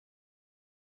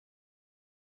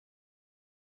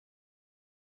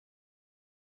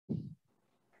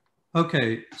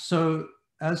Okay, so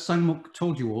as Sangmuk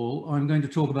told you all, I'm going to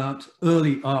talk about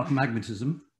early arc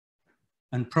magmatism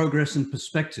and progress and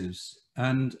perspectives.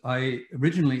 And I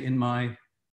originally, in my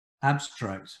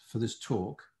abstract for this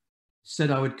talk,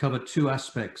 said I would cover two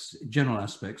aspects, general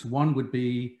aspects. One would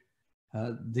be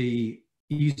the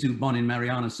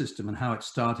Isu-Bonin-Mariana system and how it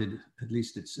started, at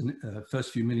least its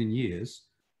first few million years,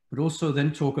 but also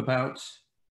then talk about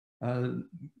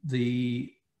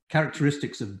the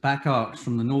characteristics of back arcs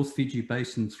from the North Fiji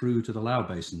Basin through to the Lau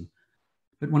Basin.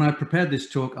 But when I prepared this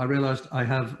talk, I realized I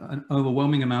have an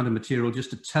overwhelming amount of material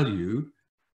just to tell you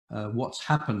what's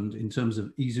happened in terms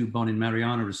of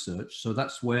Isu-Bonin-Mariana research. So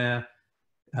that's where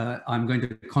I'm going to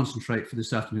concentrate for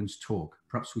this afternoon's talk.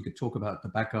 Perhaps we could talk about the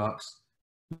back arcs,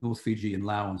 North Fiji and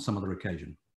Laos on some other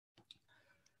occasion.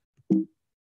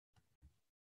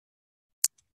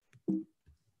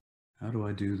 How do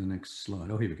I do the next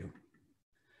slide? Oh, here we go.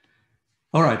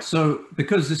 All right, so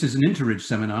because this is an interridge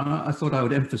seminar, I thought I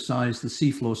would emphasize the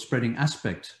seafloor spreading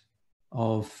aspect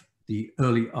of the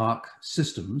early arc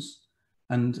systems.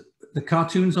 And the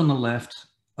cartoons on the left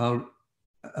are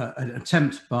an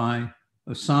attempt by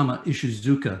Osamu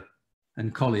Ishizuka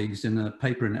and colleagues in a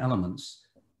paper in Elements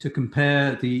to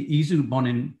compare the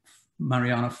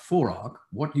Isu-Bonin-Mariana forearc,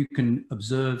 what you can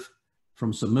observe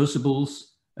from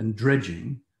submersibles and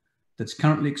dredging that's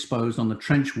currently exposed on the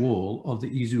trench wall of the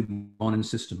Isu-Bonin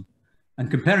system,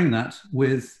 and comparing that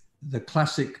with the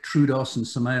classic Troodos and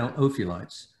Samael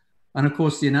ophiolites. And of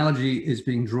course, the analogy is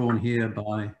being drawn here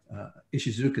by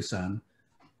Ishizuka-san,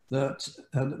 that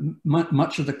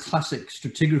much of the classic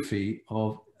stratigraphy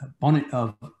of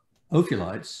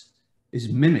ophiolites is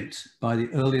mimicked by the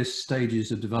earliest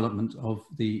stages of development of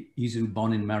the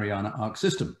Isu-Bonin-Mariana arc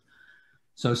system.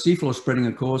 So seafloor spreading,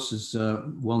 of course, is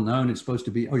well known. It's supposed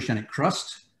to be oceanic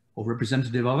crust or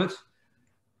representative of it.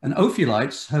 And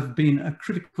ophiolites have been a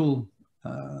critical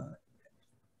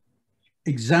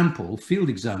example, field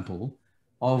example,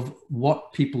 of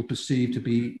what people perceive to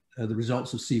be the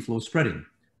results of seafloor spreading.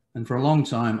 And for a long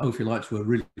time, ophiolites were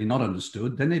really not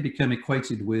understood. Then they became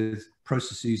equated with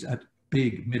processes at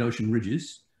big mid-ocean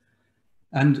ridges.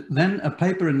 And then a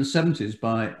paper in the 70s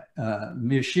by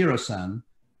Miyashiro-san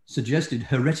suggested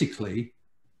heretically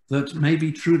that maybe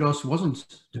Troodos wasn't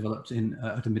developed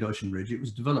at a mid-ocean ridge. It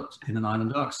was developed in an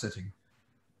island arc setting.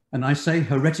 And I say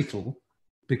heretical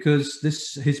because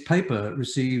his paper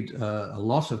received a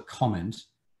lot of comment.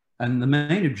 And the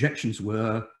main objections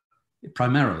were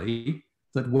primarily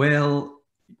that, well,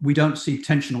 we don't see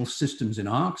tensional systems in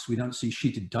arcs. We don't see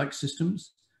sheeted dike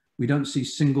systems. We don't see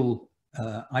single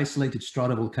isolated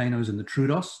stratovolcanoes in the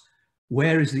Troodos.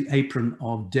 Where is the apron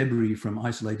of debris from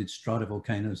isolated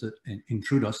stratovolcanoes in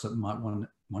Troodos that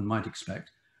one might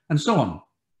expect, and so on.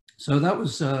 So that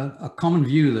was a common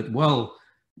view that, well,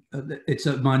 it's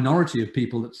a minority of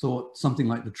people that thought something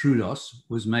like the Troodos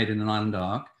was made in an island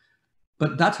arc.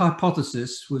 But that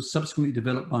hypothesis was subsequently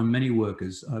developed by many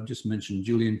workers. I've just mentioned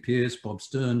Julian Pearce, Bob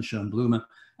Stern, Schoenblumer,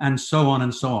 and so on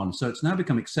and so on. So it's now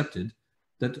become accepted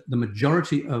that the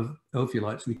majority of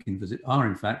ophiolites we can visit are,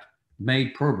 in fact,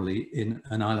 made probably in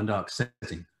an island arc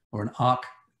setting or an arc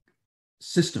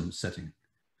system setting.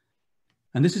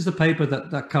 And this is the paper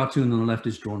that cartoon on the left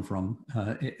is drawn from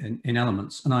in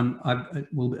Elements. And I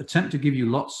will attempt to give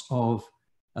you lots of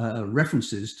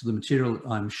references to the material that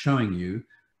I'm showing you,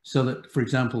 so that, for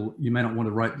example, you may not want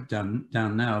to write it down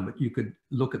now, but you could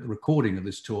look at the recording of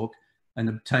this talk and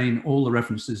obtain all the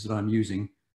references that I'm using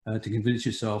to convince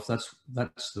yourself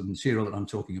that's the material that I'm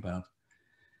talking about.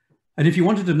 And if you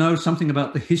wanted to know something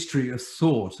about the history of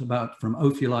thought from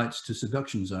ophiolites to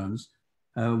subduction zones,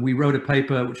 we wrote a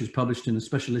paper which was published in a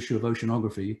special issue of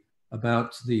Oceanography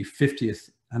about the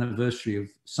 50th anniversary of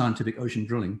scientific ocean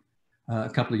drilling a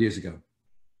couple of years ago.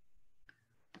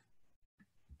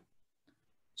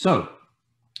 So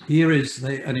here is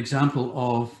an example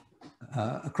of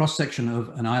a cross-section of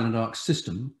an island arc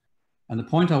system. And the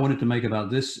point I wanted to make about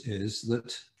this is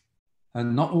that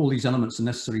not all these elements are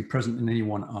necessarily present in any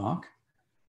one arc,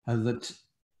 that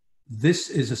this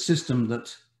is a system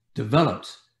that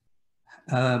developed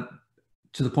to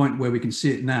the point where we can see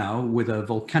it now with a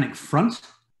volcanic front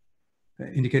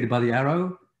indicated by the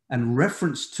arrow, and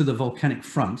reference to the volcanic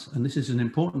front. And this is an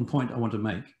important point I want to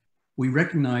make. We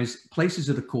recognize places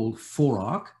that are called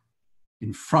forearc,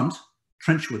 in front,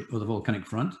 trenchward of the volcanic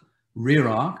front, rear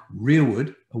arc,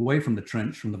 rearward, away from the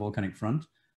trench from the volcanic front,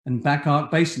 and back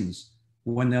arc basins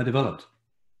when they're developed.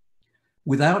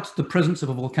 Without the presence of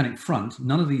a volcanic front,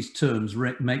 none of these terms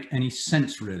make any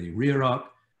sense really. Rear arc,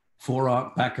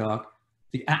 forearc, back arc,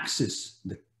 the axis,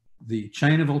 the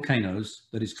chain of volcanoes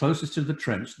that is closest to the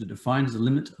trench that defines the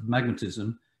limit of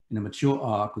magmatism in a mature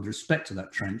arc with respect to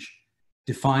that trench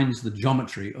defines the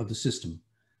geometry of the system.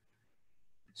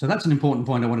 So that's an important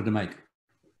point I wanted to make.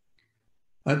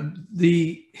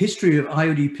 The history of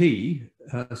IODP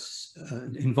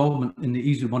involvement in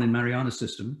the Isu Bonin Mariana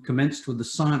system commenced with the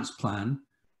science plan,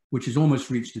 which has almost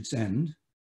reached its end,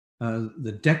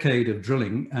 the decade of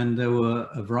drilling, and there were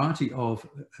a variety of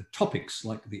topics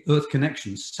like the Earth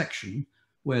Connections section,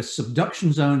 where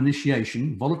subduction zone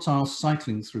initiation, volatile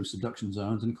cycling through subduction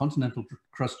zones, and continental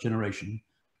crust generation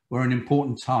were an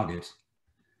important target.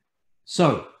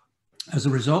 So, as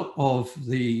a result of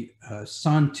the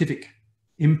scientific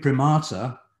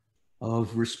imprimatur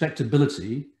of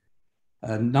respectability,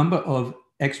 a number of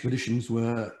expeditions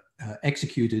were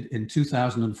executed in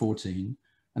 2014,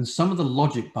 and some of the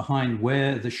logic behind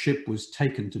where the ship was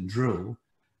taken to drill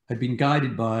had been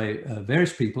guided by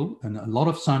various people and a lot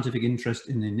of scientific interest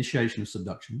in the initiation of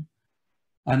subduction.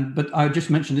 But I just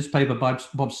mentioned this paper by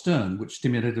Bob Stern, which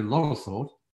stimulated a lot of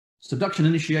thought. Subduction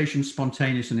initiation,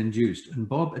 spontaneous and induced. And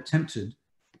Bob attempted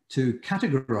to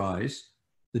categorize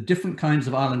the different kinds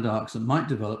of island arcs that might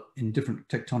develop in different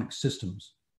tectonic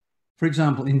systems. For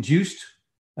example, induced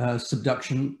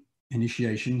subduction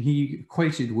initiation, he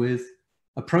equated with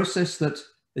a process that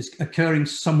is occurring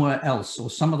somewhere else or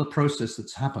some other process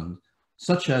that's happened,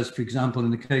 such as, for example,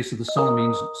 in the case of the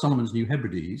Solomons New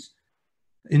Hebrides,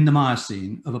 in the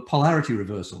Miocene, of a polarity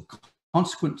reversal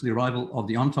consequent to the arrival of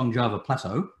the Ontong Java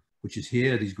Plateau, which is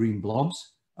here, these green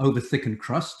blobs, over thickened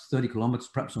crust, 30 kilometers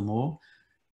perhaps or more,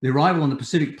 the arrival on the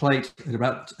Pacific plate at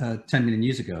about 10 million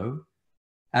years ago,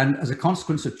 and as a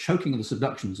consequence of choking of the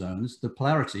subduction zones, the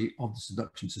polarity of the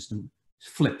subduction system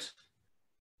flipped,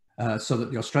 so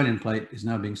that the Australian plate is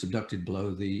now being subducted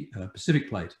below the Pacific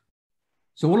plate.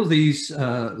 So all of these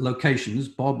locations,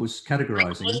 Bob was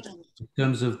categorizing in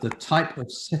terms of the type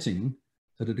of setting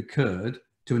that had occurred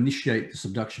to initiate the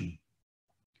subduction.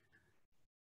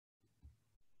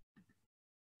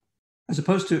 As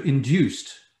opposed to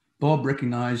induced, Bob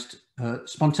recognized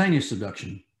spontaneous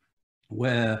subduction,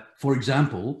 where, for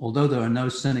example, although there are no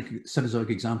Cenozoic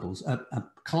examples, a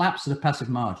collapse at a passive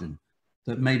margin,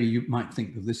 that maybe you might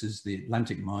think of this as the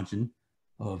Atlantic margin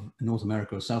of North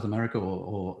America or South America,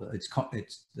 or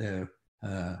it's their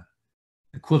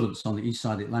equivalents on the east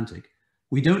side of the Atlantic.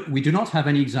 We do not have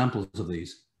any examples of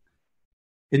these.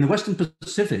 In the Western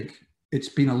Pacific, it's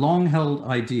been a long-held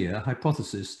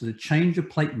hypothesis, that a change of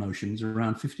plate motions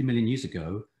around 50 million years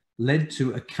ago led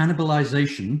to a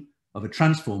cannibalization of a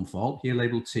transform fault, here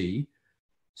labeled T,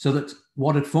 so that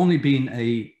what had formerly been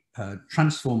a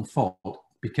transform fault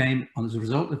became, as a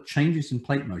result of changes in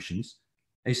plate motions,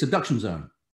 a subduction zone.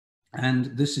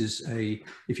 And this is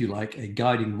if you like, a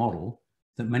guiding model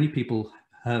that many people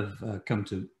have come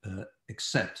to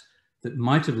accept, that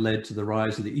might have led to the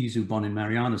rise of the Isu Bonin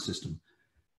Mariana system.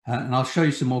 And I'll show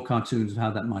you some more cartoons of how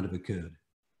that might have occurred.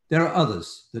 There are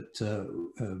others that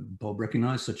Bob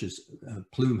recognized, such as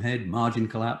plume head, margin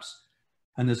collapse.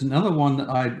 And there's another one that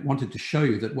I wanted to show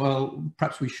you that, well,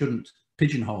 perhaps we shouldn't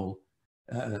pigeonhole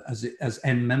as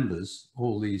M members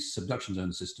all these subduction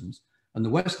zone systems. And the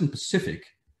Western Pacific,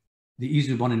 the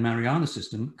Isu Bonin Mariana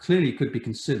system, clearly could be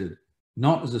considered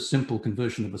not as a simple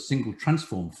conversion of a single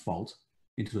transform fault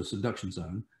into a subduction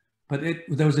zone, but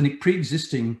there was a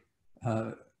pre-existing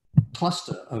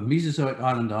cluster of Mesozoic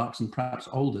island arcs and perhaps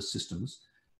older systems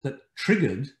that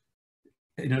triggered,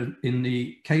 in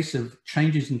the case of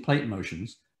changes in plate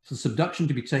motions, for subduction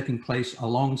to be taking place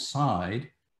alongside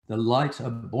the lighter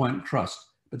buoyant crust.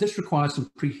 But this requires some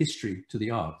prehistory to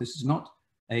the arc. This is not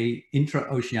a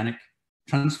intra-oceanic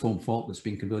transform fault that's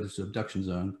been converted to subduction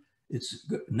zone. It's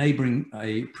neighboring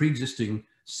a pre-existing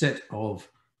set of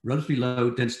relatively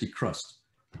low density crust.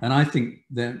 And I think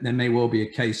there may well be a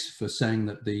case for saying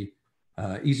that the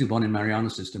Isu Bonin Mariana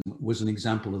system was an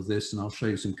example of this, and I'll show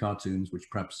you some cartoons which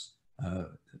perhaps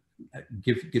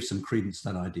give some credence to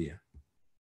that idea.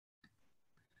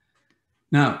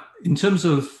 Now, in terms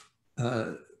of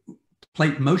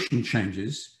plate motion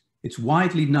changes, it's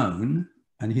widely known,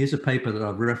 and here's a paper that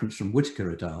I've referenced from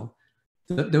Whittaker et al.,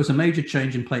 that there was a major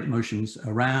change in plate motions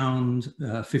around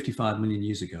 55 million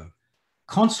years ago.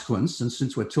 Consequence, and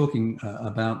since we're talking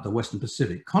about the Western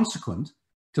Pacific, consequent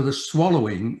to the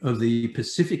swallowing of the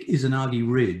Pacific Izanagi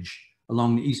Ridge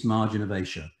along the east margin of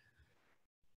Asia.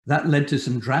 That led to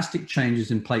some drastic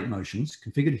changes in plate motions,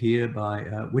 configured here by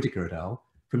Whittaker et al.,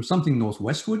 from something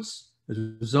northwestwards as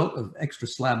a result of extra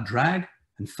slab drag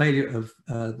and failure of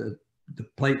the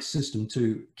plate system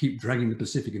to keep dragging the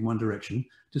Pacific in one direction,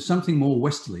 to something more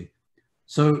westerly.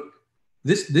 So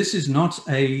this is not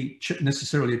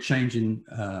necessarily a change in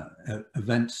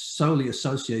event solely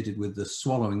associated with the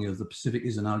swallowing of the Pacific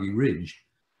Izanagi Ridge,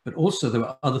 but also there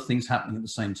were other things happening at the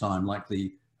same time, like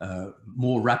the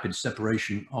more rapid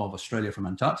separation of Australia from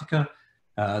Antarctica,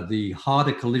 the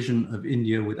harder collision of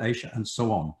India with Asia, and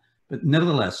so on. But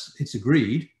nevertheless, it's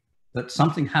agreed that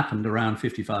something happened around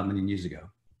 55 million years ago.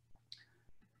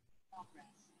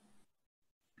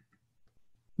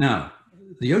 Now,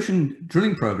 the ocean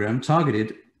drilling program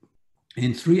targeted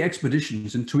in 3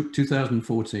 expeditions in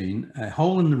 2014, a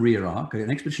hole in the rear arc, an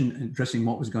expedition addressing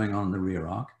what was going on in the rear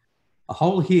arc, a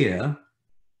hole here,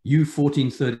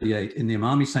 U1438 in the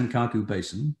Amami Sankaku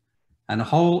Basin, and a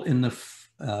hole in the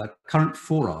current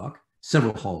forearc,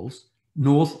 several holes,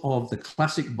 north of the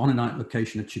classic Boninite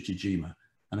location of Chichijima.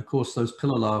 And of course, those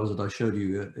pillar lavas that I showed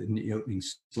you in the opening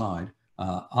slide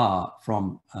are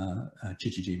from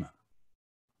Chichijima.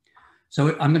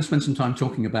 So I'm going to spend some time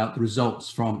talking about the results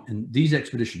from in these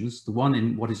expeditions, the one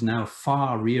in what is now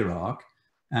far rear arc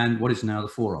and what is now the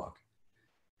forearc.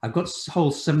 I've got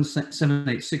hole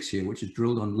 786 here, which is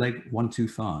drilled on leg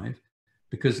 125,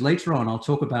 because later on I'll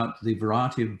talk about the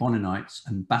variety of boninites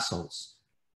and basalts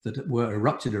that were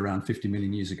erupted around 50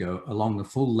 million years ago along the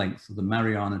full length of the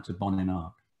Mariana to Bonin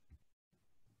arc.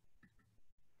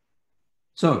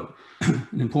 So,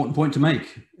 an important point to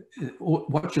make,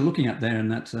 what you're looking at there in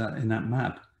that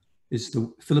map is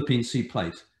the Philippine Sea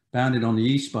Plate, bounded on the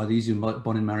east by the Izu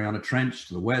Bonin Mariana Trench,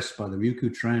 to the west by the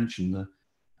Ryukyu Trench, and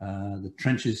the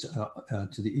trenches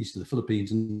to the east of the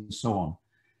Philippines, and so on.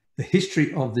 The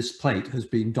history of this plate has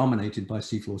been dominated by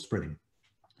seafloor spreading.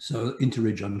 So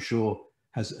Interridge, I'm sure,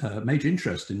 has a major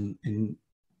interest in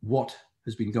what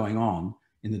has been going on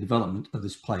in the development of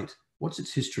this plate. What's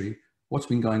its history? What's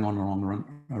been going on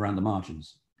around the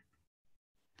margins?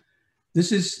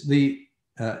 This is the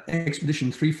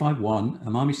Expedition 351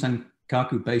 Amami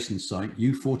Sankaku Basin site,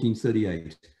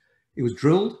 U1438. It was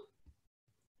drilled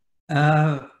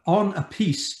on a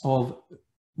piece of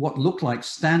what looked like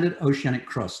standard oceanic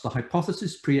crust. The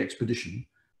hypothesis pre-expedition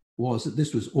was that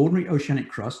this was ordinary oceanic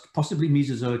crust, possibly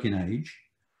Mesozoic in age,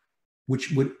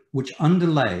 which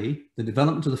underlay the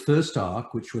development of the first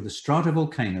arc, which were the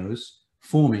stratovolcanoes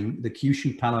forming the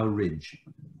Kyushu Palau Ridge.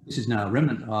 This is now a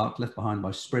remnant arc left behind by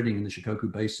spreading in the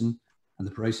Shikoku Basin and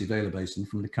the Paresi Vela Basin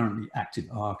from the currently active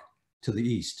arc to the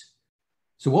east.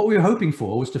 So what we were hoping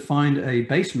for was to find a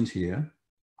basement here,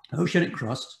 oceanic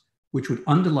crust, which would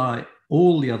underlie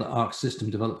all the other arc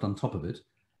system developed on top of it,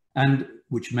 and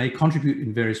which may contribute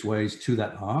in various ways to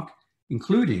that arc,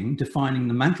 including defining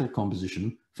the mantle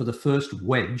composition for the first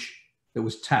wedge that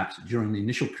was tapped during the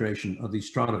initial creation of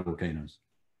these stratovolcanoes.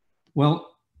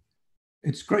 Well,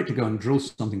 it's great to go and drill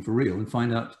something for real and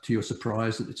find out to your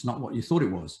surprise that it's not what you thought it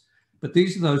was. But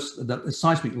these are the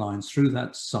seismic lines through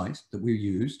that site that we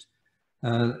used.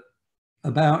 About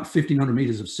 1,500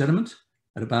 meters of sediment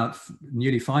at about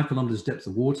nearly 5 kilometers depth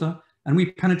of water. And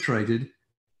we penetrated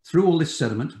through all this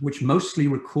sediment, which mostly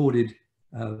recorded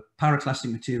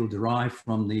pyroclastic material derived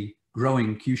from the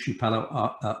growing Kyushu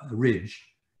Palau Ridge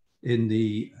in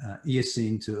the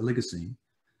Eocene to Oligocene.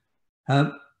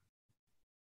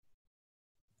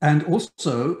 And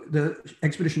also the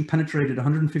expedition penetrated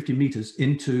 150 meters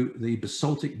into the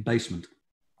basaltic basement.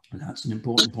 And that's an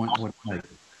important point I want to make.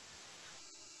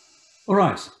 All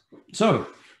right, so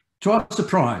to our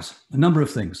surprise, a number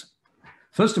of things.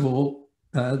 First of all,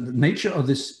 the nature of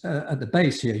this at the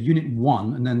base here, unit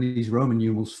 1, and then these Roman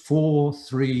numerals 4,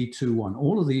 3, 2, 1.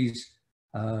 All of these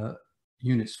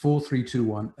units 4, 3, 2,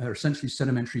 1 are essentially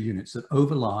sedimentary units that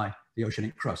overlie the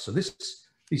oceanic crust. So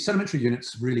these sedimentary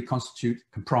units really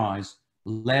comprise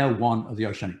layer 1 of the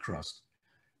oceanic crust.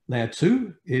 Layer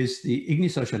 2 is the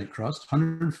igneous oceanic crust,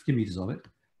 150 meters of it.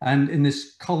 And in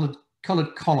this colored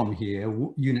column here,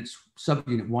 units,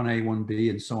 subunit 1A, 1B,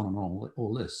 and so on and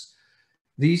all this.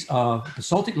 These are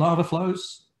basaltic lava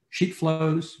flows, sheet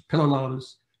flows, pillar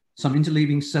lavas, some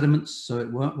interleaving sediments, so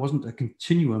it wasn't a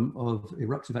continuum of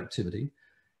eruptive activity.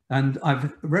 And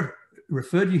I've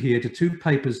referred you here to 2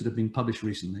 papers that have been published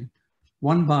recently,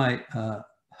 one by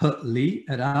He Li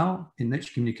et al. In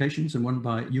Nature Communications, and one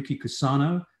by Yuki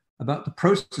Kusano about the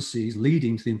processes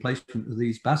leading to the emplacement of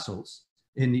these basalts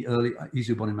in the early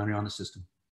Izu Bonin Mariana system.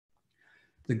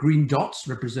 The green dots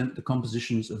represent the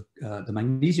compositions of the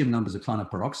magnesium numbers of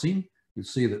clinopyroxene. You'll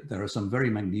see that there are some very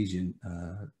magnesium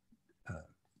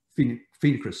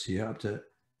phenocrysts here, up to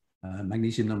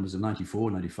magnesium numbers of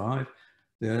 94, 95.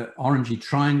 The orangey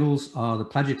triangles are the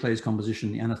plagioclase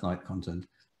composition, the anorthite content.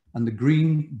 And the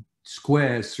green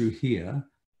squares through here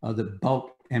are the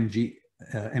bulk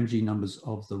Mg numbers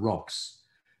of the rocks.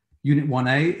 Unit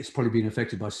 1A is probably being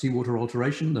affected by seawater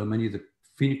alteration, though many of the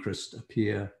phenocrysts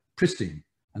appear pristine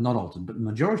and not altered, but the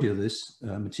majority of this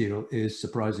material is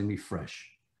surprisingly fresh.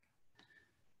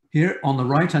 Here on the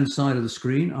right-hand side of the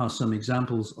screen are some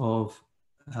examples of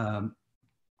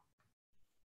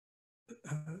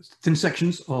thin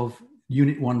sections of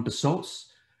Unit 1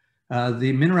 basalts.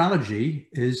 The mineralogy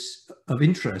is of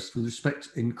interest with respect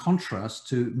in contrast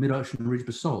to mid-ocean ridge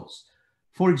basalts.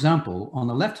 For example, on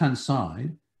the left-hand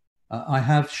side, I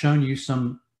have shown you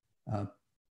some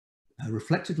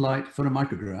reflected light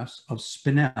photomicrographs of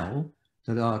spinel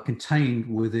that are contained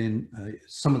within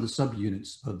some of the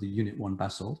subunits of the Unit 1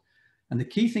 basalt. And the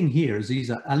key thing here is these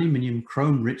are aluminium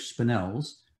chrome-rich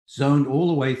spinels zoned all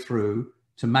the way through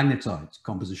to magnetite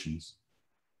compositions.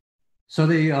 So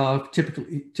they are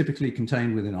typically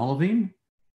contained within olivine,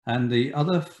 and the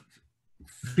other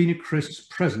phenocrysts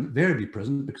present, variably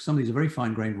present, because some of these are very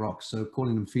fine-grained rocks, so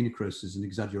calling them phenocrysts is an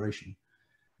exaggeration.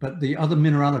 But the other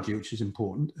mineralogy, which is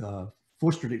important,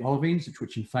 forstritic olivines,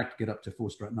 which in fact get up to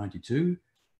forstrat 92,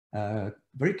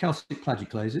 very calcic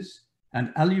plagioclases,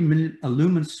 and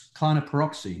aluminous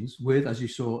clinopyroxenes with, as you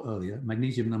saw earlier,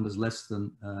 magnesium numbers less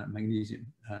than magnesium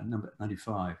number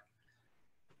 95.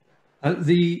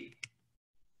 The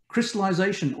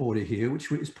crystallization order here,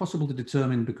 which is possible to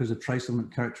determine because of trace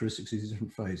element characteristics of these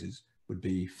different phases, would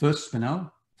be first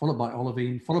spinel, followed by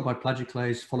olivine, followed by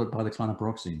plagioclase, followed by the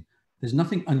clinopyroxene. There's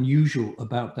nothing unusual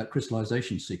about that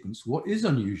crystallization sequence. What is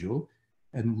unusual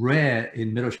and rare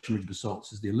in mid-ocean ridge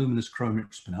basalts is the aluminous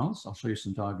chrome-rich spinels. I'll show you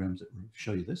some diagrams that will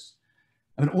show you this.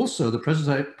 And also the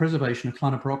preservation of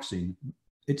clinopyroxene.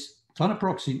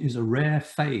 Clinopyroxene is a rare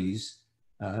phase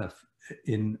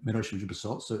in mid-ocean ridge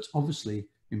basalts, so it's obviously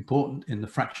important in the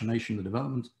fractionation, the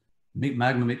development,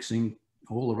 magma mixing,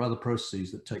 all the other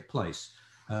processes that take place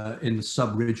in the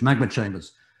sub-ridge magma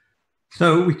chambers.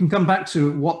 So we can come back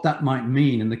to what that might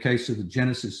mean in the case of the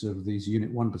genesis of these Unit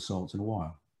 1 basalts in a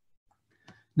while.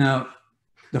 Now,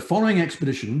 the following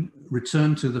expedition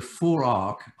returned to the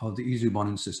forearc of the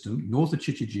Izu-Bonin system, north of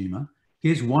Chichijima.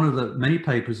 Here's one of the many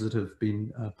papers that have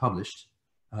been published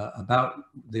about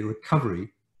the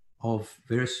recovery of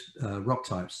various rock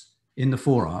types in the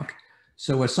forearc.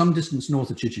 So we're some distance north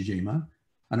of Chichijima,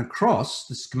 and across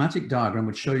the schematic diagram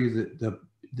would show you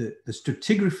the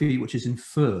stratigraphy which is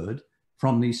inferred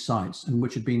from these sites and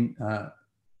which had been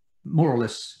more or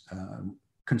less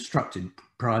constructed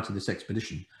prior to this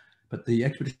expedition. But the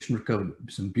expedition recovered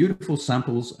some beautiful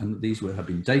samples, and these have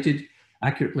been dated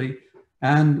accurately.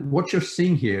 And what you're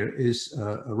seeing here is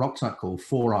a rock type called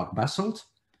forearc basalt.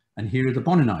 And here are the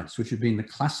boninites, which have been the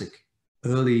classic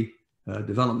early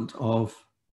development of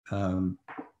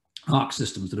arc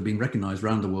systems that have been recognized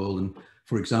around the world. And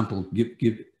for example,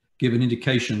 give an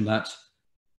indication that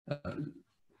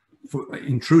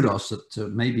in Troodos that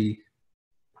maybe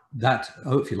that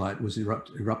ophiolite was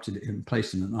erupted and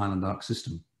placed in an island arc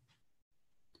system.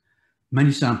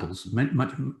 Many samples,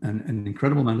 an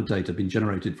incredible amount of data have been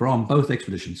generated from both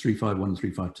expeditions, 351 and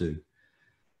 352.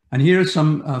 And here are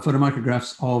some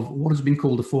photomicrographs of what has been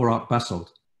called the forearc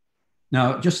basalt.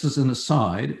 Now, just as an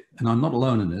aside, and I'm not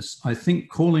alone in this, I think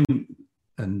calling,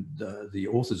 and the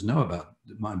authors know about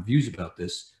my views about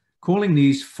this, calling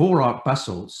these forearc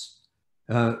basalts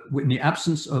in the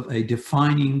absence of a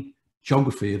defining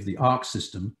geography of the arc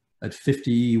system at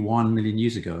 51 million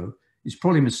years ago is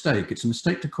probably a mistake. It's a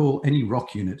mistake to call any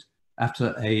rock unit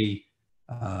after a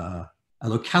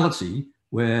locality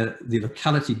where the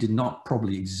locality did not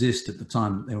probably exist at the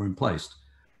time that they were in place,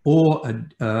 or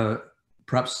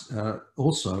perhaps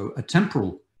also a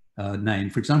temporal name.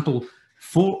 For example,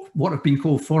 for what have been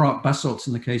called forearc basalts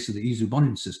in the case of the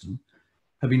Izu-Bonin system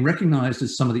have been recognized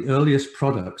as some of the earliest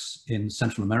products in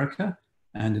Central America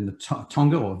and in the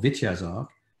Tonga or Vityaz arc.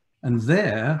 And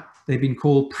there they've been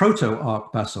called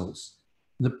proto-arc basalts.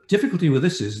 The difficulty with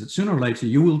this is that sooner or later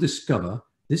you will discover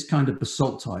this kind of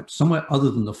basalt type somewhere other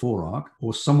than the forearc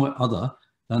or somewhere other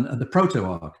than the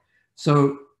proto-arc.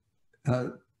 So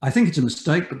I think it's a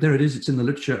mistake, but there it is, it's in the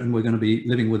literature and we're going to be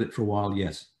living with it for a while,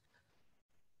 yes.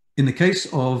 In the case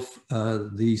of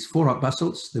these forearc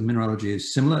basalts, the mineralogy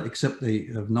is similar, except they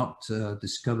have not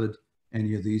discovered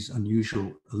any of these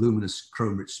unusual aluminous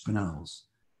chrome-rich spinels.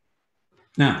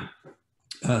 Now,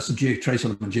 some trace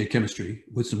element geochemistry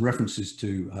with some references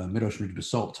to mid-ocean ridge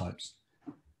basalt types.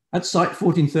 At site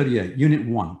 1438, Unit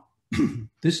 1,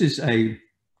 this is a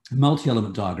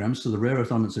multi-element diagram, so the rare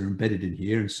earth elements are embedded in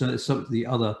here, and so some of the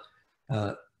other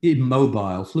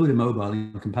immobile, fluid immobile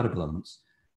incompatible elements.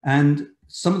 And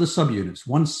some of the subunits,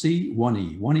 1C,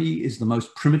 1E. 1E is the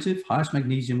most primitive, highest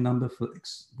magnesium number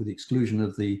with the exclusion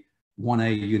of the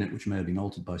 1A unit, which may have been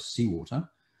altered by seawater.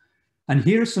 And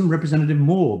here are some representative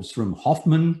morbs from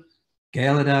Hoffman,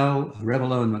 Gale et al.,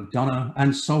 Revelo and McDonough,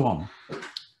 and so on.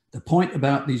 The point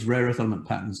about these rare earth element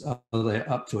patterns are they're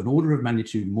up to an order of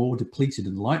magnitude more depleted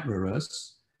in light rare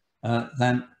earths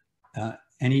than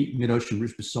any mid-ocean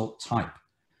rich basalt type.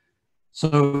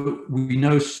 So we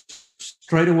know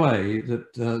straight away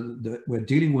that, that we're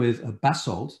dealing with a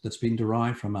basalt that's been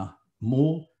derived from a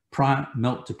more prior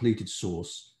melt depleted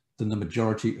source than the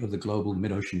majority of the global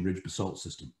mid-ocean ridge basalt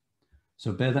system.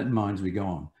 So bear that in mind as we go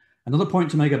on. Another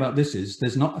point to make about this is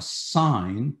there's not a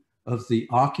sign of the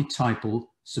archetypal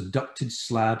subducted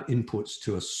slab inputs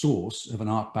to a source of an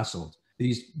arc basalt.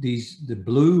 The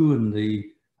blue and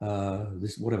the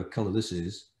this whatever color this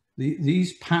is,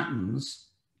 these patterns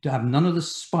have none of the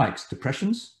spikes,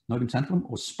 depressions, nodum tantalum,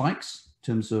 or spikes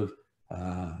in terms of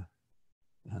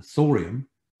thorium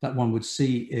that one would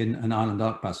see in an island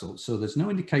arc basalt. So there's no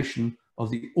indication of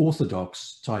the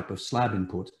orthodox type of slab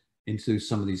input into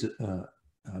some of these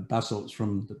basalts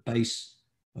from the base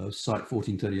of Site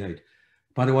 1438.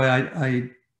 By the way, I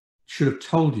should have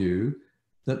told you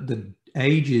that the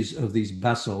ages of these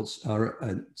basalts are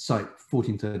at Site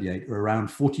 1438 are around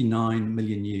 49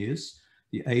 million years.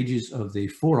 The ages of the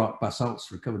 4 arc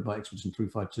basalts recovered by Expedition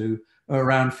 352 are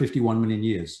around 51 million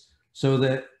years. So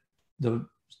the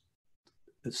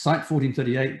Site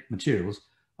 1438 materials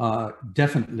are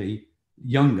definitely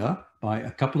younger by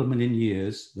a couple of million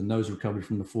years than those recovered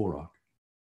from the 4 arc.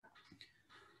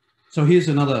 So here's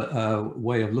another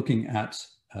way of looking at,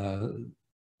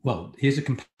 well, here's a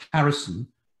comparison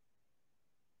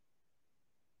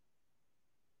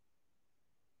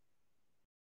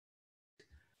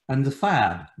and the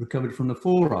fab recovered from the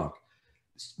 4 arc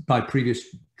by previous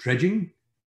dredging.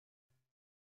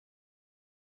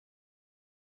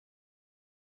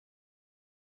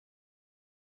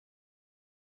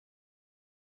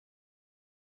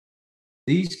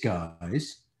 These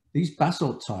guys, these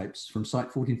basalt types from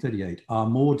Site 1438 are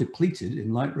more depleted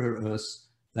in light rare earths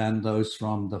than those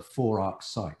from the 4 arc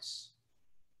sites.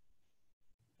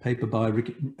 Paper by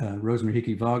Rosemary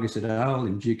Hickey Vargas et al.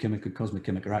 In Geochemical Cosmic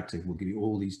Chemical Active will give you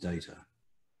all these data.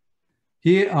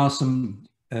 Here are some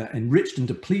enriched and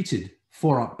depleted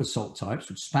 4 arc basalt types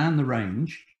which span the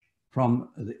range from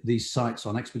these sites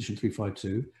on Expedition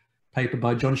 352. Paper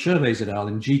by John Shervais et al.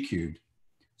 In G-Cubed.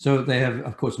 So they have,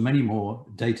 of course, many more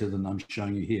data than I'm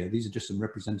showing you here. These are just some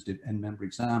representative end member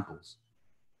examples.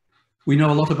 We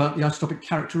know a lot about the isotopic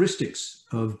characteristics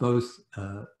of both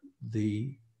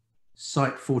the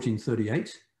Site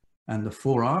 1438 and the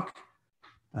 4 arc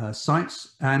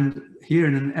sites. And here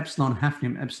in an epsilon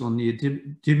hafnium epsilon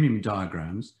neodymium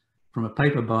diagrams from a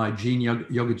paper by Jean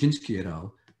Yogodzinski et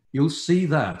al., you'll see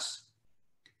that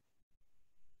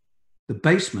the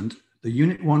basement, the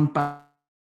unit 1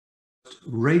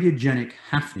 radiogenic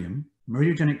hafnium,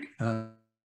 radiogenic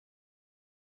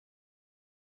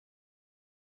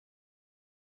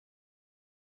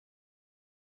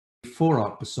 4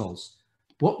 arc basalts.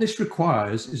 What this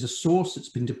requires is a source that's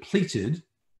been depleted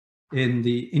in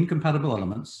the incompatible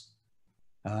elements,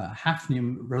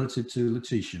 hafnium relative to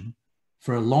lutetium,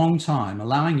 for a long time,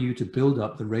 allowing you to build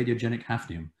up the radiogenic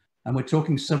hafnium. And we're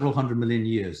talking several hundred million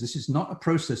years. This is not a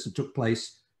process that took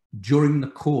place during the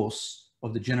course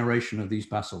of the generation of these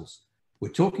basalts. We're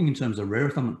talking in terms of rare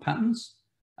earth element patterns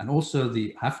and also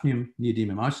the hafnium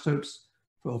neodymium isotopes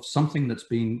of something that's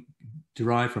been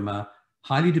derived from a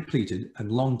highly depleted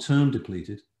and long-term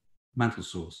depleted mantle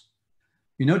source.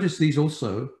 You notice these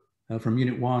also from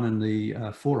Unit 1 and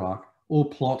the 4 arc all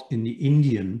plot in the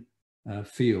Indian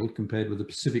field compared with the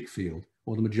Pacific field,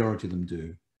 or the majority of them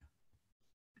do.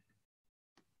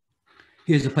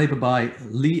 Here's a paper by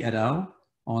Lee et al.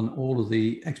 On all of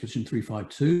the Expedition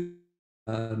 352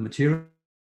 material.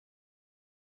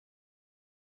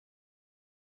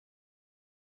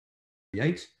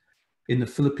 In the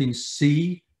Philippine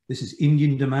Sea, this is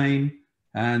Indian domain,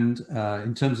 and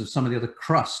in terms of some of the other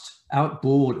crust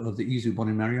outboard of the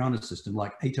Isu-Bonin Mariana system,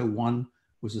 like 801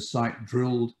 was a site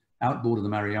drilled outboard of the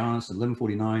Marianas,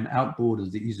 1149 outboard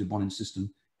of the Isu-Bonin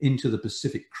system into the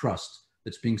Pacific crust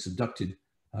that's being subducted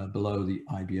below the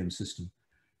IBM system.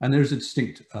 And there's a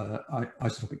distinct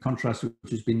isotopic contrast,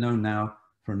 which has been known now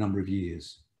for a number of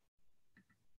years.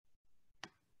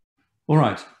 All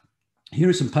right, here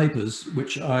are some papers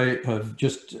which I have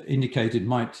just indicated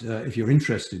might, if you're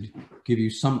interested, give you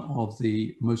some of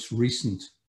the most recent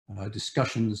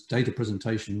discussions, data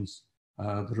presentations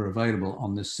that are available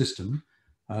on this system.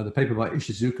 The paper by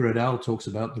Ishizuka et al. Talks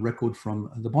about the record from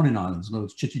the Bonin Islands, in other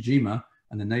words, Chichijima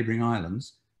and the neighboring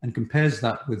islands, and compares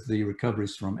that with the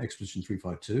recoveries from Expedition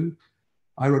 352.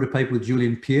 I wrote a paper with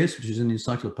Julian Pierce, which is in the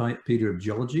Encyclopedia of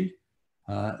Geology,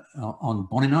 on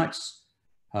Boninites.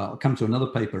 I'll come to another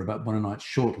paper about Boninites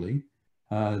shortly.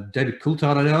 David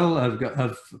Coulthard et al.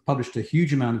 Have published a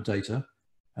huge amount of data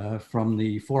from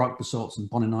the Four-Arc basalts and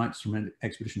Boninites from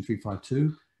Expedition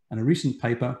 352. And a recent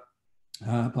paper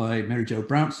by Mary Jo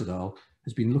Brownts et al.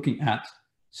 Has been looking at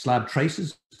slab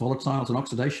traces, volatiles, and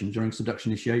oxidation during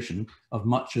subduction initiation of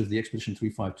much of the Expedition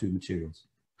 352 materials.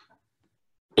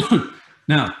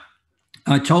 Now,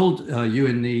 I told you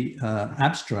in the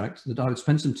abstract that I would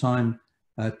spend some time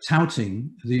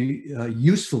touting the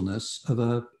usefulness of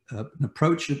an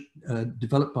approach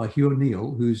developed by Hugh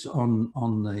O'Neill, who's in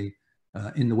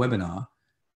the webinar.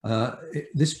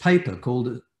 This paper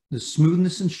called "The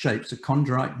Smoothness and Shapes of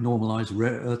Chondrite Normalized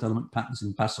Rare Earth Element Patterns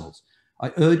in Basalts."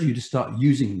 I urge you to start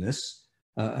using this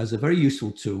as a very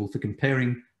useful tool for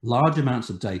comparing large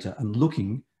amounts of data and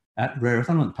looking at rare earth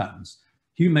element patterns.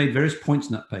 Hugh made various points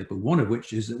in that paper, one of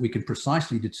which is that we can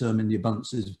precisely determine the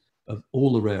abundances of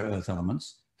all the rare earth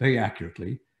elements very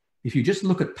accurately. If you just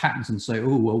look at patterns and say,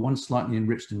 oh, well, one's slightly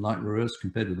enriched in light rare earths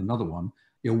compared with another one,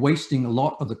 you're wasting a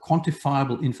lot of the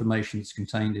quantifiable information that's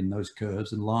contained in those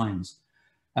curves and lines.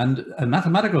 And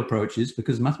mathematical approaches,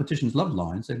 because mathematicians love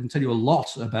lines, they can tell you a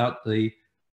lot about the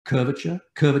curvature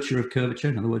of curvature,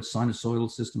 in other words, sinusoidal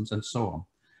systems and so on.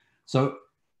 So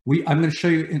I'm going to show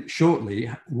you shortly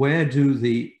where do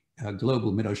the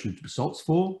global mid-ocean basalts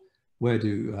fall, where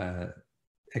do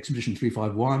Expedition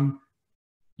 351,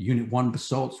 Unit 1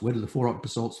 basalts, where do the Four-Arc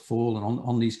basalts fall, and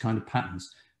on these kind of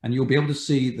patterns. And you'll be able to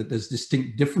see that there's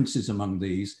distinct differences among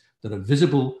these that are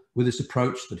visible with this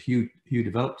approach that Hugh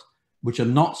developed, which are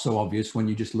not so obvious when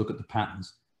you just look at the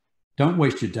patterns. Don't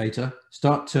waste your data.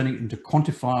 Start turning it into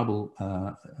quantifiable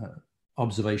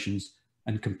observations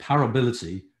and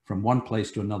comparability from one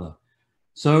place to another.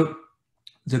 So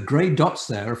the gray dots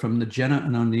there are from the Jenner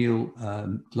and O'Neill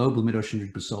Global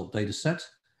Mid-Ocean Basalt data set.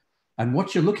 And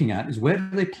what you're looking at is where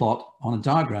do they plot on a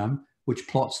diagram which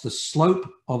plots the slope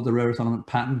of the rare earth element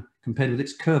pattern compared with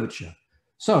its curvature.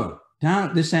 So down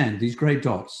at this end, these gray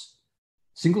dots,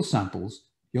 single samples,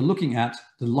 you're looking at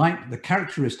the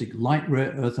characteristic light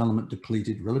rare earth element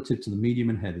depleted relative to the medium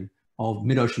and heavy of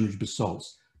mid-ocean ridge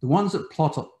basalts. The ones that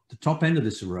plot up the top end of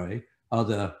this array are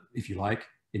the, if you like,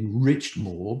 enriched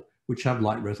morb, which have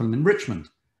light rare earth element enrichment.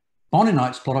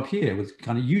 Boninites plot up here with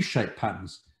kind of U-shaped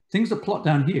patterns. Things that plot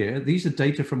down here, these are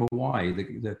data from Hawaii,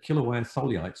 the Kilauea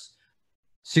tholiites.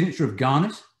 Signature of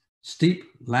garnet, steep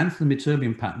lanthanum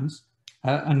ytterbium patterns,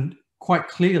 and quite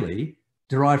clearly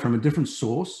derived from a different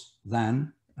source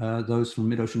than those from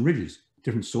mid-ocean ridges.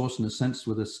 Different source in a sense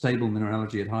with a stable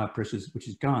mineralogy at higher pressures, which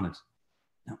is garnet.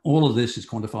 Now, all of this is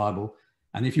quantifiable.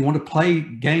 And if you want to play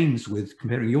games with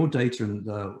comparing your data and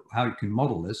how you can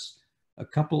model this, a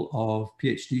couple of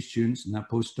PhD students and now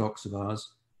postdocs of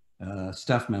ours,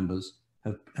 staff members,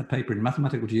 have a paper in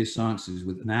Mathematical Geosciences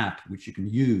with an app which you can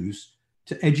use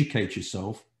to educate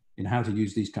yourself in how to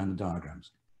use these kind of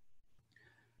diagrams.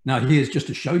 Now, here's just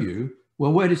to show you,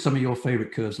 well, where did some of your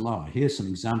favorite curves lie? Here's some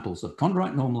examples of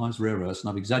chondrite normalized rare earths, and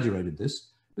I've exaggerated this,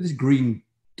 but this green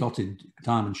dotted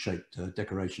diamond-shaped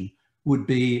decoration would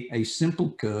be a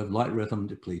simple curve, light rare earth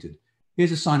element depleted.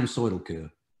 Here's a sinusoidal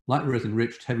curve, light rare earth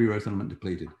enriched, heavy rare earth element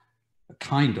depleted. A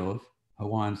kind of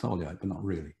Hawaiian tholiite, but not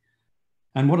really.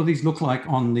 And what do these look like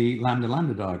on the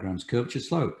lambda-lambda diagrams? Curvature,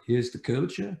 slope. Here's the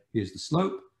curvature, here's the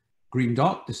slope. Green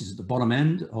dot, this is at the bottom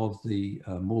end of the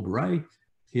morb array.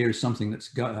 Here is something that's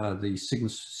got the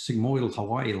sigmoidal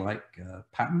Hawaii-like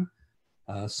pattern.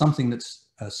 Something that's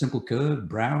a simple curve,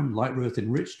 brown, light rare earth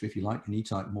enriched, if you like, an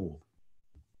E-type morb.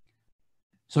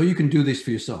 So you can do this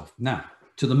for yourself. Now,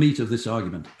 to the meat of this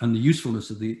argument and the usefulness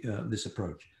of this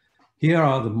approach. Here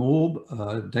are the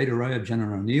morb data array of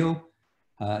Jenner and O'Neill.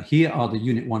 Here are the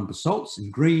Unit 1 basalts in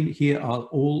green. Here are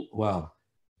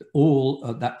all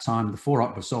at that time, the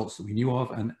Four-Arc basalts that we knew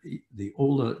of, and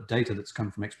all the data that's come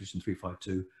from Expedition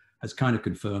 352 has kind of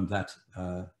confirmed that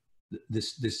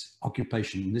this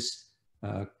occupation, this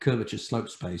curvature slope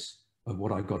space of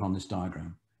what I've got on this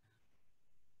diagram.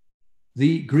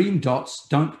 The green dots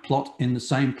don't plot in the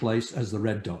same place as the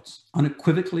red dots.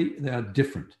 Unequivocally, they are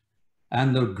different.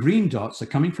 And the green dots are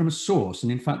coming from a source.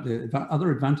 And in fact, the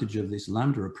other advantage of this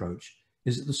lambda approach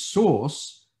is that the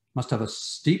source must have a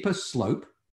steeper slope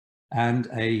and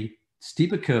a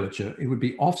steeper curvature. It would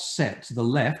be offset to the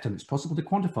left, and it's possible to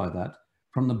quantify that,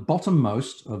 from the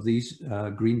bottommost of these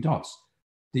green dots.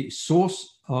 The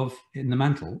source in the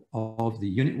mantle of the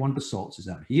Unit 1 basalts is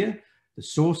out here. The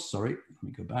source, sorry, let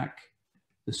me go back.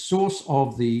 The source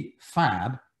of the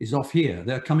fab is off here.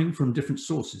 They're coming from different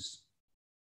sources.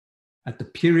 At the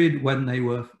period when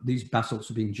these basalts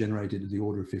were being generated at the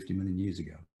order of 50 million years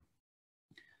ago.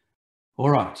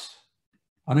 All right,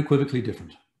 unequivocally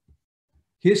different.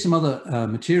 Here's some other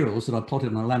materials that I plotted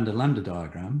on a lambda-lambda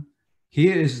diagram.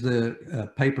 Here is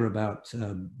the paper about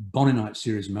Boninite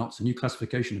series melts, a new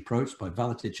classification approach by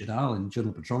Valetich et al. In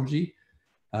Journal Petrology.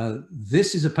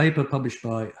 This is a paper published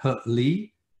by Hert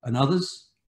Lee and others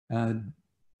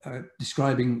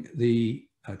describing the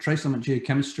trace element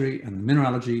geochemistry and the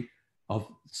mineralogy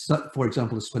of, for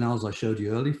example, the spinels I showed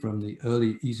you earlier from the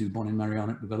early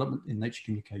Isu-Bonin-Marionite development in Nature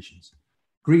Communications.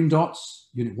 Green dots,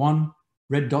 Unit 1,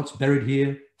 red dots buried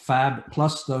here, FAB,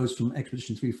 plus those from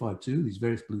Expedition 352, these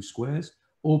various blue squares,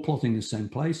 all plotting the same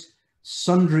place.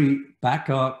 Sundry back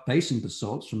arc basin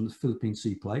basalts from the Philippine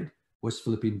Sea Plate, West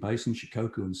Philippine Basin,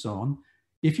 Shikoku, and so on.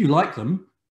 If you like them,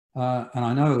 and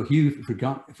I know Hugh,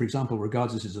 for example,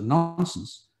 regards this as a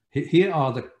nonsense, here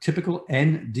are the typical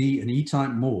N, D, and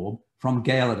E-type morb from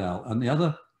Gale et al. And the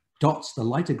other dots, the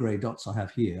lighter gray dots I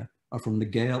have here, are from the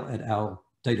Gale et al.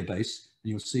 Database. And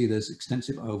you'll see there's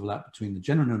extensive overlap between the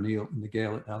Jenner and O'Neill and the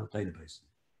Gale et al. Database.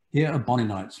 Here are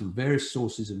boninites from various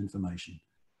sources of information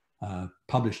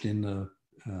published in the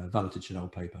Valetich et al.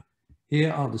 Paper.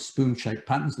 Here are the spoon-shaped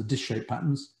patterns, the dish-shaped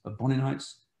patterns of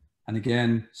boninites. And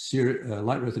again,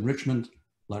 light earth enrichment,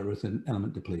 light earth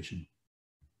element depletion.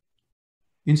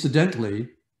 Incidentally,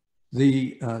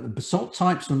 the basalt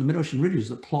types from the mid-ocean ridges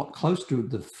that plot close to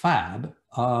the FAB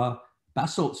are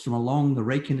basalts from along the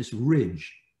Reykjanes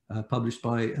Ridge, published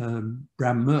by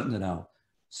Bram Merton et al.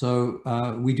 So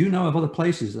we do know of other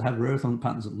places that have rare earth element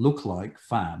patterns that look like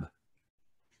FAB.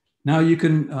 Now you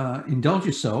can indulge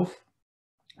yourself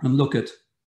and look at,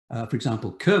 for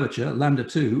example, curvature, lambda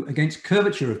 2, against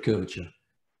curvature of curvature.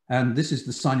 And this is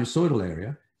the sinusoidal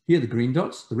area. Here the green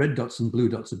dots, the red dots and blue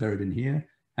dots are buried in here.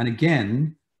 And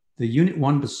again, the Unit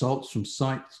 1 basalts from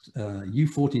site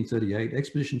U1438,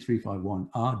 Expedition 351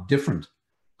 are different,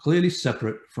 clearly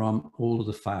separate from all of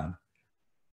the FAB.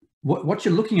 What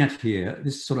you're looking at here,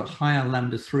 this sort of higher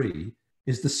lambda 3,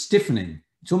 is the stiffening.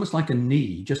 It's almost like a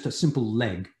knee, just a simple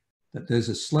leg, that there's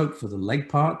a slope for the leg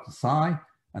part, the thigh,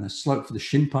 and a slope for the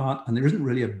shin part, and there isn't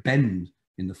really a bend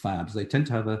in the FABs. They tend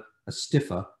to have a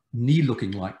stiffer,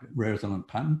 knee-looking like rare earth element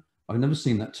pattern. I've never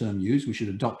seen that term used. We should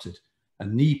adopt it. A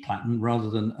knee pattern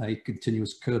rather than a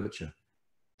continuous curvature.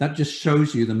 That just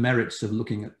shows you the merits of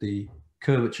looking at the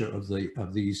curvature of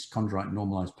these chondrite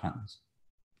normalized patterns.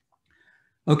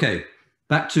 Okay,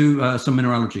 back to some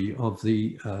mineralogy of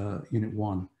the Unit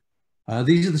 1.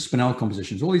 These are the spinel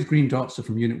compositions. All these green dots are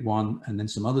from Unit 1, and then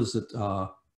some others that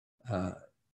are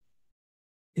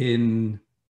in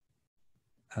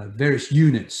various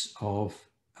units of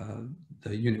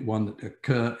the Unit 1 that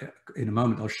occur in a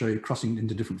moment. I'll show you crossing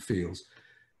into different fields.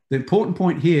 The important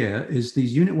point here is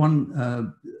these Unit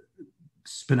 1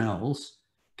 spinels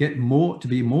get to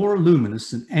be more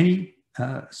luminous than any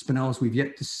spinels we've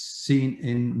yet seen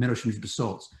in mid-ocean ridge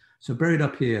basalts. So buried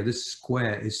up here, this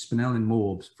square is spinel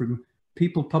morbs from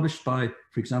people published by,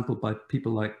 for example, by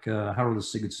people like Harold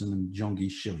Sigurdsson and John G.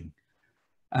 Schilling.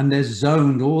 And they're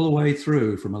zoned all the way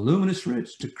through from aluminous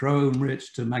rich to chrome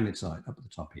rich to magnetite up at the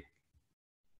top here.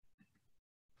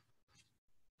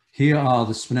 Here are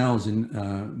the spinels in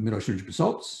mid-ocean ridge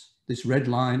basalts. This red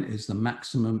line is the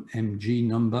maximum Mg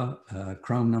number,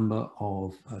 chrome number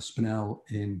of spinel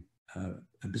in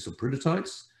abyssal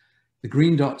periddotites. The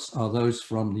green dots are those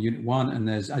from the Unit 1, and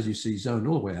there's, as you see, zoned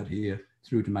all the way out here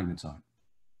through to magnetite.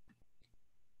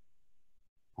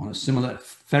 On a similar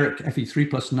ferric Fe3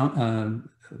 plus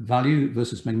value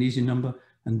versus magnesium number,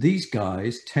 and these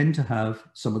guys tend to have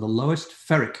some of the lowest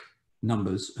ferric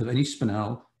numbers of any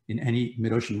spinel in any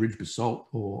mid-ocean ridge basalt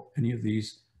or any of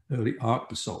these early arc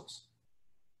basalts,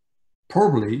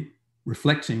 probably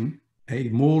reflecting a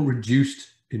more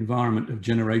reduced environment of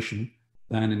generation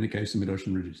than in the case of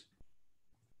mid-ocean ridges.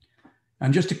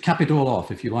 And just to cap it all off,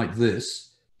 if you like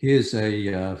this, here's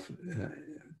a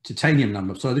titanium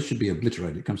number. So this should be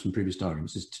obliterated. It comes from previous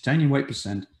diagrams. This is titanium weight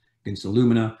percent against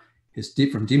alumina. It's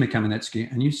from Dima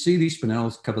Kamenetsky. And you see these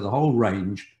spinels cover the whole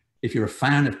range. If you're a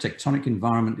fan of tectonic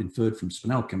environment inferred from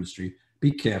spinel chemistry,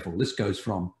 be careful. This goes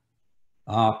from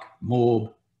arc,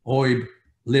 morb, oib,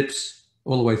 lips,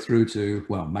 all the way through to,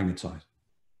 well, magnetite.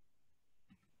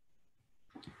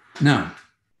 Now,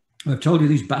 I've told you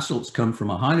these basalts come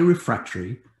from a highly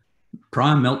refractory,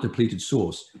 prior melt depleted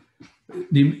source.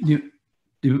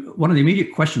 One of the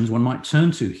immediate questions one might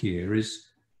turn to here is,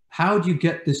 how do you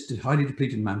get this highly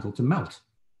depleted mantle to melt?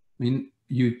 I mean,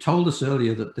 you told us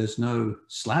earlier that there's no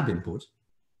slab input,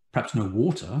 perhaps no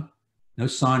water, no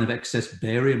sign of excess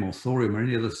barium or thorium or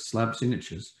any other slab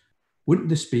signatures. Wouldn't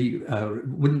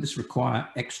this require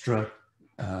extra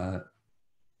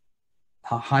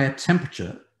higher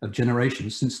temperature of generation,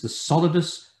 since the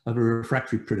solidus of a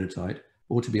refractory peridotite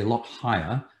ought to be a lot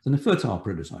higher than a fertile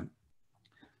prototype.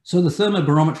 So the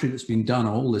thermobarometry that's been done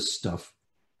on all this stuff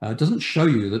doesn't show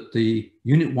you that the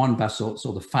Unit 1 basalts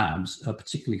or the FABs are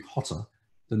particularly hotter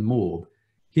than Morb.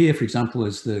 Here, for example,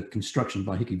 is the construction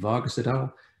by Hickey Vargas et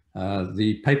al.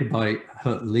 The paper by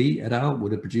Hurt Lee et al.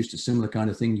 Would have produced a similar kind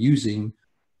of thing using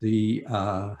the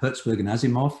Hertzberg and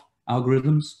Asimov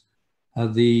algorithms.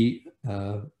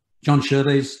 John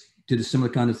Shervais did a similar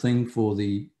kind of thing for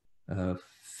the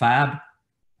FAB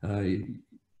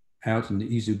out in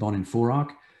the isobonin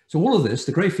 4-arc. So all of this,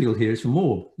 the gray field here is for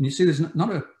Morb. And you see there's not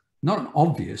an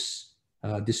obvious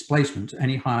displacement to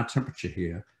any higher temperature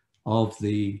here of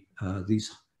these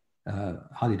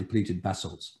highly depleted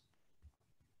basalts.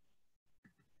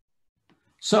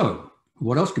 So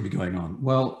what else could be going on?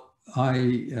 Well,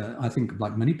 I think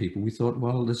like many people, we thought,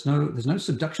 well, there's no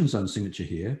subduction zone signature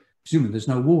here, presuming there's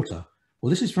no water. Well,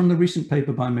 this is from the recent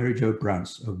paper by Mary Jo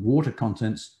Brounce of water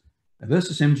contents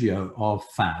versus MgO of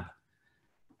FAB.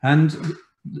 And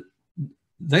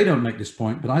they don't make this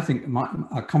point, but I think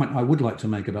a comment I would like to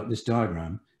make about this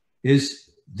diagram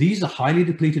is these are highly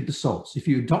depleted basalts. If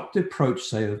you adopt the approach,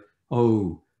 say, of,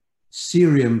 oh,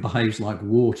 cerium behaves like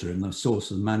water in the source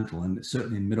of the mantle, and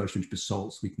certainly in mid-ocean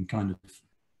basalts, we can kind of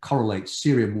correlate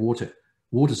cerium water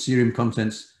cerium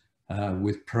contents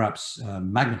with perhaps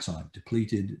magnetite,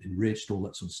 depleted, enriched, all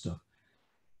that sort of stuff.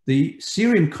 The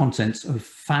cerium contents of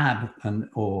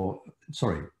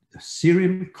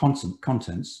cerium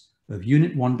contents of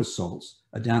Unit 1 basalts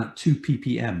are down at 2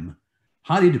 ppm,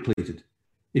 highly depleted.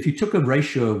 If you took a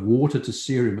ratio of water to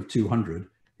cerium of 200,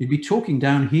 you'd be talking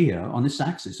down here on this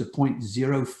axis of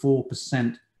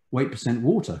 0.04% weight percent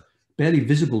water, barely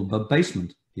visible above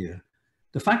basement here.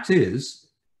 The fact is,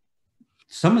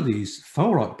 some of these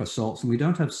 4-arc basalts, and we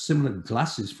don't have similar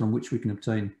glasses from which we can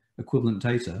obtain equivalent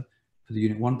data for the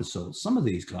Unit 1 basalts, some of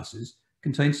these glasses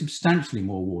contain substantially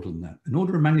more water than that, an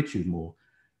order of magnitude more.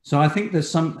 So I think there's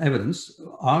some evidence,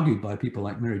 argued by people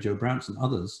like Mary Jo Brounce and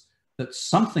others, that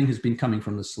something has been coming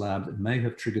from the slab that may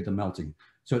have triggered the melting.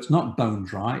 So it's not bone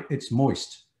dry, it's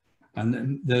moist.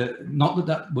 And not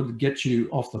that would get you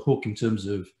off the hook in terms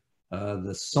of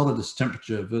the solidus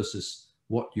temperature versus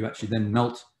what you actually then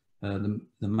melt the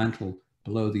mantle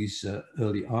below these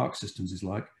early arc systems is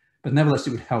like, but nevertheless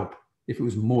it would help if it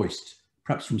was moist,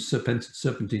 perhaps from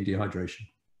serpentine dehydration.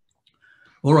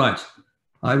 All right,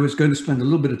 I was going to spend a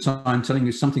little bit of time telling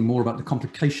you something more about the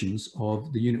complications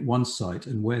of the Unit 1 site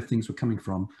and where things were coming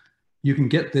from. You can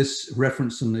get this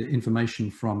reference and the information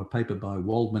from a paper by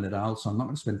Waldman et al., so I'm not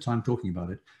going to spend time talking about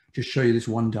it, just show you this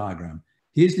one diagram.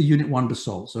 Here's the Unit 1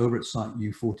 basalts over at site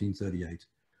U1438.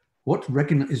 What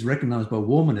is recognized by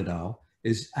Waldman et al.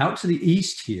 Is out to the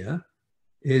east here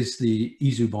is the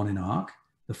isobonin arc,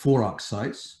 the 4-arc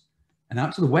sites, and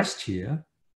out to the west here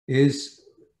is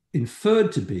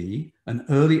inferred to be an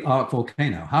early arc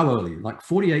volcano. How early? Like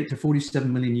 48 to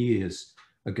 47 million years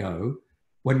ago,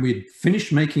 when we'd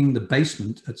finished making the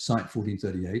basement at site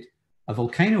 1438, a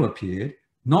volcano appeared,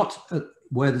 not at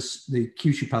where the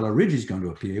Kyushu Pala Ridge is going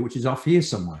to appear, which is off here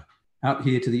somewhere, out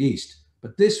here to the east.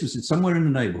 But this was somewhere in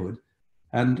the neighborhood,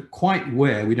 and quite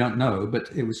where, we don't know, but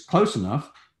it was close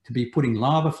enough to be putting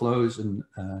lava flows and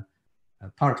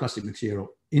pyroclastic material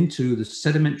into the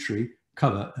sedimentary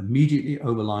cover immediately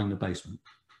overlying the basement.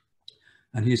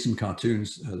 And here's some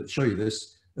cartoons that show you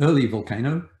this. Early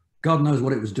volcano, God knows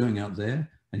what it was doing out there.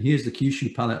 And here's the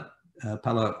Kyushu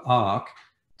Pala arc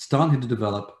starting to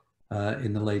develop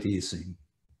in the late Eocene.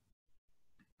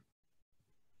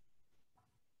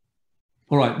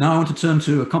 All right, now I want to turn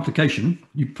to a complication.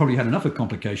 You probably had enough of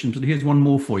complications, but here's one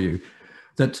more for you.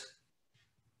 That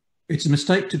it's a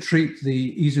mistake to treat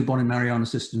the isobonin Mariana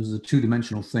systems as a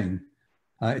two-dimensional thing.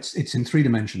 It's in 3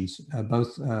 dimensions,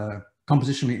 both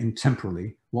compositionally and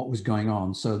temporally, what was going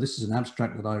on. So this is an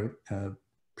abstract that I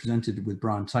presented with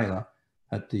Brian Taylor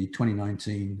at the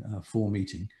 2019 FOR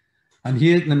meeting. And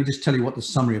here, let me just tell you what the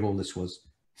summary of all this was.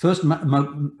 First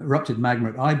erupted magma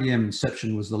at IBM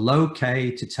inception was the low K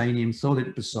titanium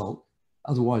thoritic basalt,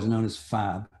 otherwise known as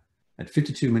FAB, at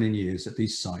 52 million years at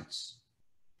these sites.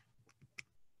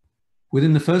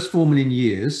 Within the first 4 million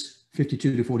years,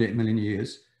 52 to 48 million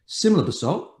years, similar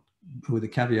basalt, with the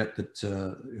caveat that,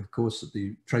 of course,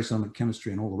 the trace element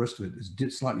chemistry and all the rest of it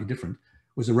is slightly different,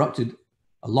 was erupted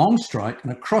a long strike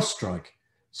and a cross strike.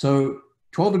 So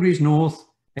 12 degrees north,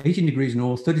 18 degrees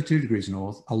north, 32 degrees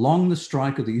north, along the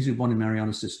strike of the isobonin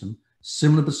Mariana system,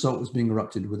 similar basalt was being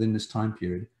erupted within this time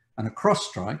period, and a cross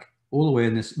strike all the way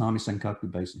in this Nami Senkaku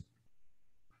basin.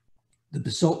 The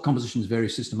basalt compositions vary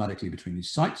systematically between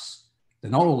these sites.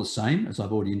 They're not all the same, as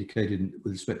I've already indicated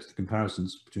with respect to the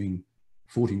comparisons between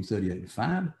 1438 and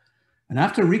FAB. And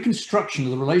after reconstruction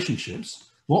of the relationships,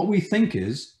 what we think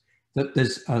is that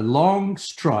there's a long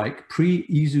strike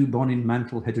pre-Isu-Bonin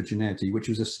mantle heterogeneity, which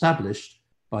was established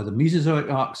by the Mesozoic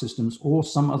arc systems or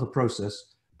some other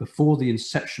process before the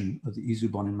inception of the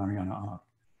Isu-Bonin-Mariana arc.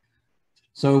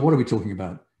 So what are we talking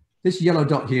about? This yellow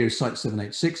dot here is site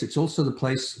 786. It's also the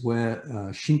place where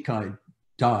Shinkai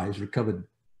dives recovered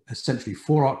essentially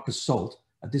 4-arc basalt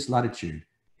at this latitude.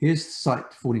 Here's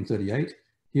site 1438.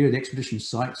 Here are the expedition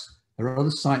sites. There are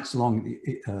other sites along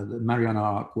the Mariana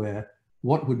arc where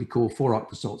what would be called 4-arc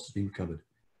basalts has been recovered.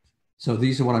 So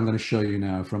these are what I'm going to show you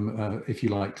now from, if you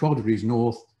like, 12 degrees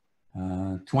north,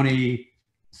 32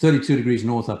 degrees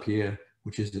north up here,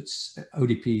 which is its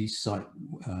ODP site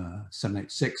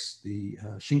 786, the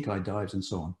Shinkai dives and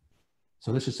so on.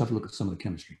 So let's just have a look at some of the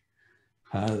chemistry.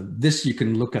 This you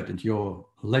can look at your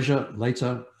leisure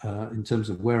later in terms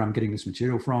of where I'm getting this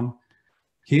material from.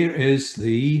 Here is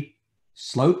the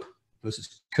slope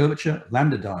versus curvature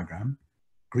lambda diagram.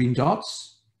 Green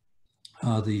dots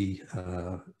are the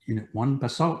unit 1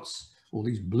 basalts. All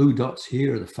these blue dots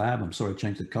here are the fab. I'm sorry I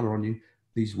changed the color on you.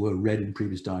 These were red in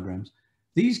previous diagrams.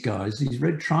 These guys, these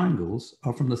red triangles,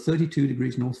 are from the 32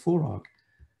 degrees north 4 arc.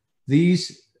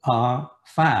 These are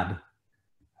fab.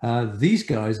 These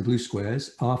guys, the blue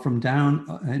squares, are from down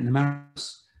in the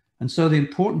Marianas. And so the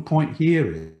important point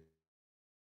here is,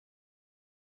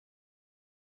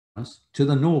 to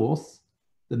the north,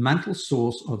 the mantle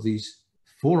source of these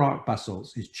 4-arc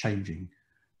basalts is changing,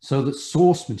 so that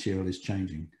source material is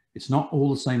changing. It's not all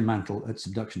the same mantle at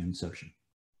subduction inception.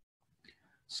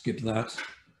 Skip that.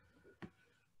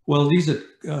 Well, these are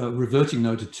reverting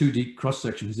now to 2D cross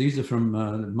sections. These are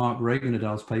from Mark Reagan et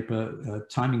al.'s paper,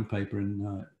 timing paper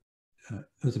in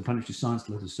Earth and Planetary Science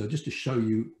Letters. So just to show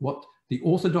you what the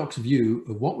orthodox view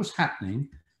of what was happening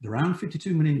at around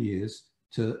 52 million years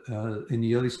to in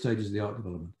the early stages of the arc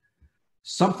development.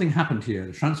 Something happened here.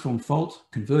 The transform fault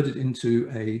converted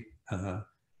into a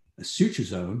suture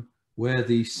zone where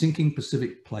the sinking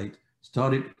Pacific plate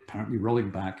started apparently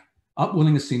rolling back,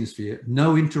 upwelling a asthenosphere,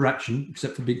 no interaction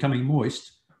except for becoming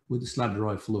moist with the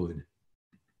slab-derived fluid.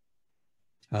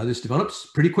 This develops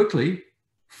pretty quickly,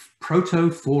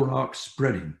 proto-4-arc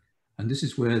spreading. And this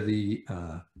is where the,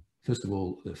 first of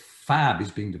all, the fab is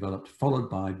being developed, followed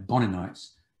by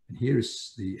Boninites. And here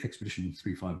is the expedition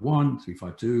 351,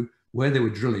 352, where they were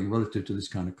drilling relative to this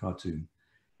kind of cartoon.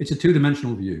 It's a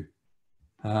two-dimensional view,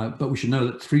 but we should know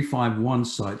that 351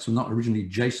 sites were not originally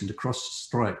adjacent across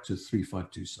strike to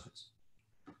 352 sites.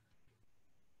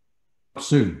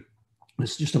 Soon,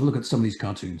 let's just have a look at some of these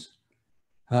cartoons.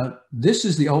 This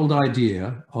is the old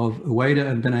idea of Ueda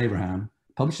and Ben Abraham,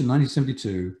 published in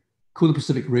 1972, Cooler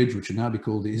Pacific Ridge, which would now be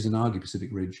called the Izanagi Pacific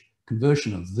Ridge,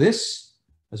 conversion of this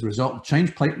as a result of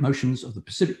change plate motions of the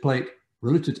Pacific plate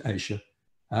relative to Asia,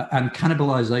 and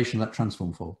cannibalization of that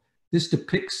transform fault. This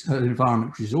depicts an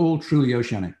environment which is all truly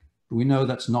oceanic, but we know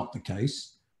that's not the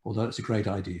case, although it's a great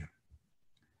idea.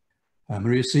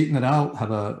 Maria Seaton et al.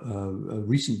 Have a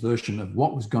recent version of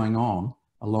what was going on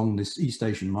along this East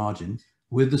Asian margin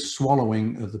with the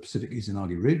swallowing of the Pacific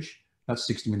Izanagi Ridge. That's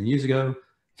 60 million years ago.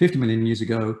 50 million years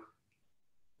ago,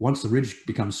 once the ridge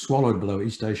becomes swallowed below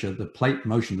East Asia, the plate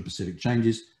motion of the Pacific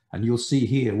changes, and you'll see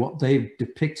here what they've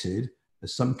depicted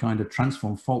as some kind of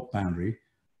transform fault boundary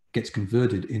gets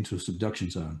converted into a subduction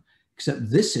zone. Except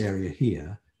this area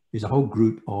here is a whole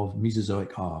group of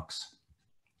Mesozoic arcs.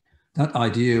 That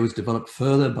idea was developed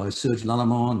further by Serge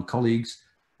Lallemand and colleagues,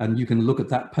 and you can look at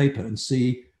that paper and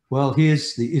see, well,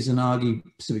 here's the Izanagi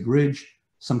Pacific Ridge,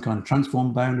 some kind of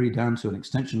transform boundary down to an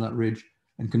extension of that ridge,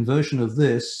 and conversion of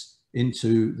this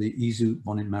into the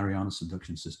Isu-Bonin-Mariana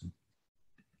subduction system.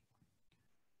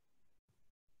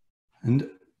 And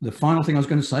the final thing I was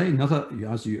going to say, another,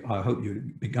 as I hope you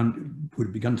would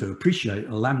have begun to appreciate,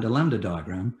 a lambda-lambda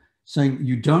diagram, saying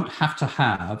you don't have to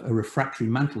have a refractory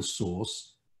mantle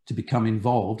source to become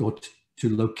involved or to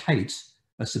locate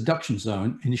a subduction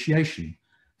zone initiation.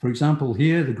 For example,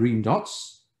 here, the green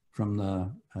dots from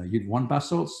the Unit 1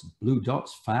 basalts, blue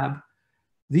dots, fab.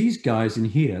 These guys in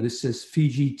here, this says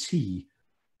Fiji T.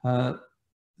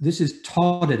 This is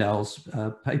Todd et al.'s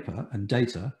paper and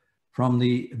data from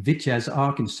the Vityaz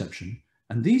arc inception.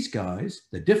 And these guys,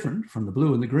 they're different from the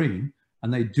blue and the green,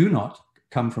 and they do not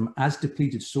come from as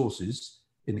depleted sources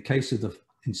in the case of the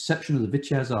inception of the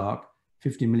Vityaz arc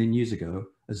 50 million years ago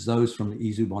as those from the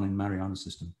Isu-Bonin-Mariana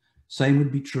system. Same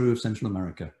would be true of Central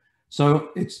America. So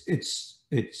it's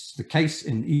the case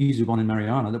in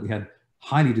Isu-Bonin-Mariana that we had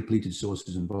highly depleted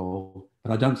sources involved,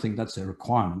 but I don't think that's a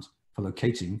requirement for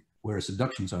locating where a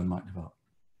subduction zone might develop.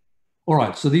 All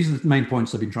right, so these are the main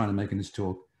points I've been trying to make in this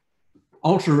talk.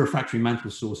 Ultra-refractory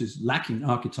mantle sources lacking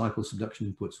archetypal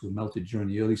subduction inputs were melted during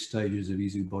the early stages of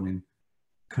isobonin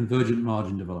convergent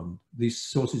margin development. These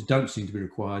sources don't seem to be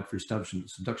required for establishment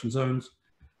of subduction zones,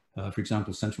 for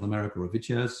example, Central America or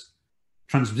Vityaz.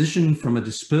 Transition from a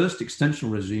dispersed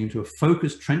extensional regime to a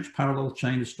focused trench parallel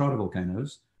chain of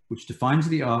stratovolcanoes, which defines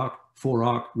the arc,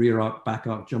 fore-arc, rear arc, back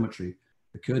arc geometry,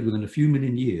 occurred within a few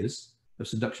million years of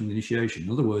subduction initiation.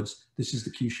 In other words, this is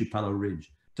the Kyushu Palo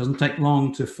Ridge. It doesn't take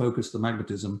long to focus the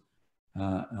magmatism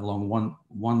along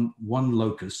one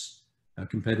locus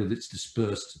compared with its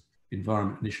dispersed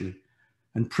environment initially.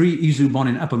 And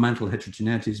pre-isobonin upper mantle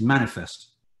heterogeneity is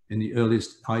manifest in the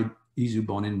earliest high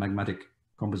isobonin magmatic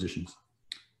compositions.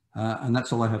 And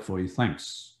that's all I have for you.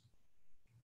 Thanks.